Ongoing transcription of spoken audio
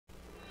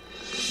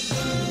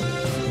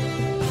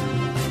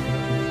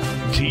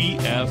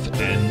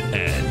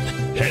TFNN.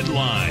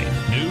 Headline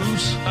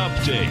News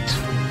Update.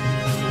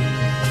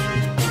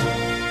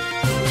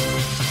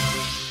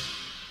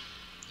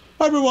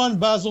 Hi everyone,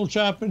 Basil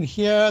Chapman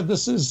here.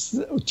 This is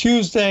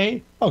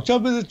Tuesday,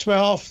 October the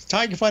 12th,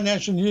 Tiger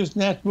Financial News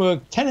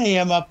Network, 10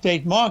 a.m.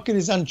 update. Market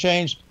is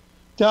unchanged.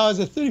 Dow is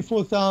at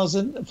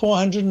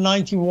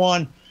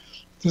 34,491.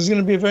 This is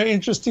going to be a very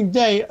interesting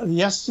day.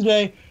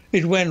 Yesterday,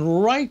 it went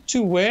right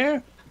to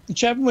where? The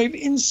Chapman Wave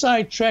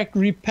inside track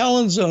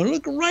repellent zone.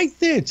 Look right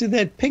there to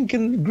that pink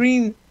and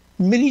green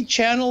mini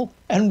channel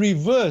and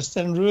reversed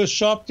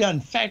sharp down. In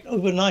fact,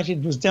 overnight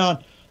it was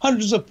down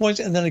hundreds of points,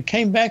 and then it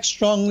came back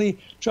strongly,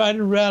 tried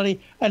to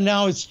rally, and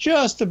now it's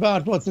just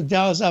about what the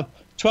Dow is up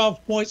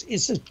 12 points.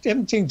 It's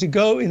attempting to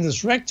go in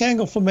this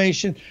rectangle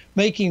formation,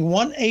 making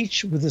one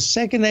H with a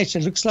second H.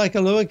 It looks like a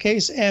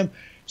lowercase m.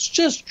 It's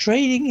just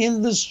trading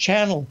in this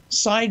channel,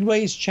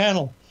 sideways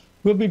channel.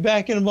 We'll be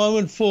back in a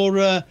moment for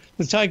the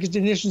Tiger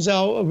Technicians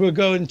Hour. We'll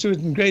go into it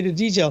in greater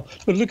detail.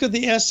 But look at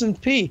the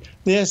S&P.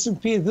 The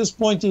S&P at this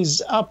point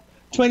is up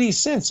 20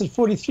 cents at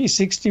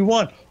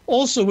 43.61.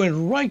 Also went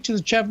right to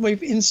the Chapman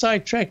Wave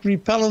inside track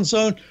repellent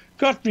zone,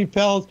 got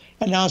repelled,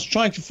 and now it's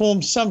trying to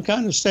form some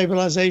kind of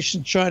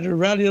stabilization, trying to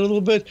rally a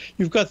little bit.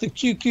 You've got the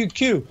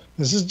QQQ.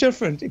 This is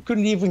different. It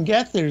couldn't even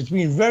get there. It's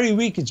been very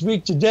weak. It's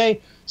weak today.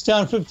 It's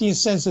down 15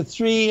 cents at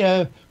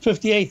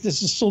 3.58.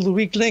 This is still the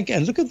weak link.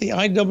 And look at the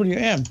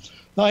IWM.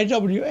 The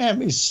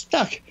IWM is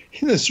stuck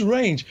in this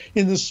range,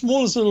 in the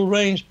smallest little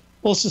range.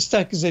 Also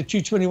stuck is at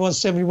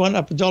 221.71,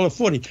 up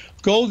 $1.40.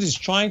 Gold is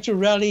trying to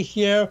rally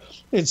here.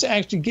 It's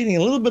actually getting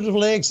a little bit of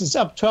legs. It's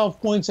up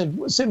 12 points at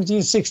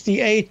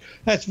 17.68.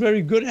 That's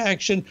very good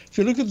action. If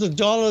you look at the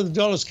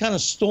dollar's kind of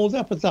stalled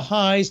up at the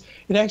highs.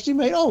 It actually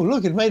made, oh,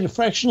 look, it made a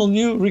fractional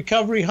new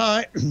recovery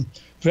high.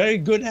 Very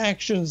good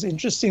actions.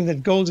 Interesting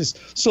that gold is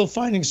still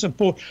finding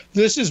support.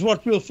 This is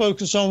what we'll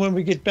focus on when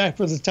we get back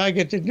for the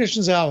Tiger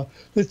Technicians Hour.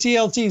 The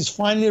TLT is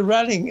finally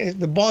rallying.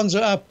 The bonds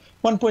are up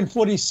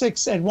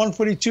 1.46 at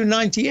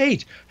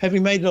 142.98,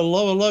 having made a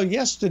lower low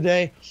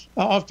yesterday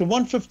after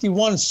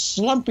 151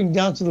 slumping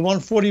down to the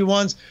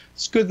 141s.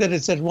 It's good that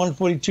it's at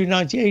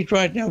 142.98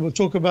 right now. We'll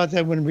talk about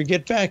that when we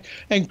get back.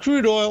 And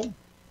crude oil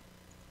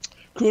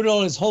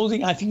is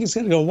holding. I think it's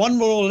going to go one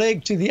more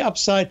leg to the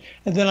upside,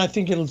 and then I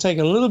think it'll take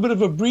a little bit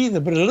of a breather.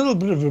 But a little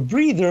bit of a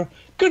breather,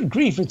 good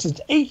grief, it's at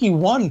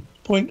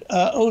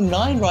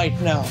 81.09 right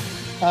now.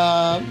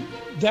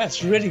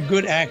 That's really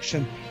good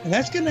action. And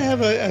that's going to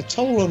have a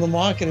toll on the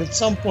market at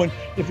some point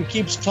if it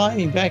keeps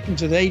climbing back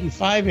into the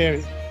 85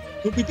 area.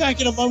 We'll be back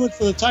in a moment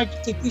for the Tiger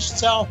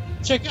Technicians Hour.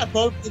 Check out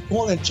Rhodes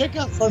and check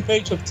out the front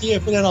page of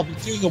TFNN. I'll be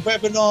doing a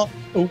webinar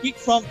a week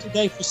from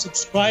today for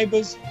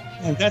subscribers.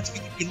 And that's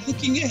going to be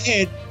looking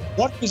ahead.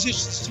 What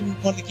positions do we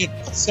want to get?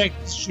 What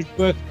sectors should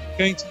work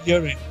going to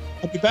year end?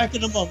 I'll be back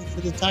in a moment for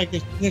the Tiger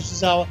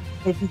Technicians Hour.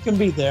 Hope we can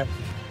be there.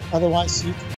 Otherwise, see you.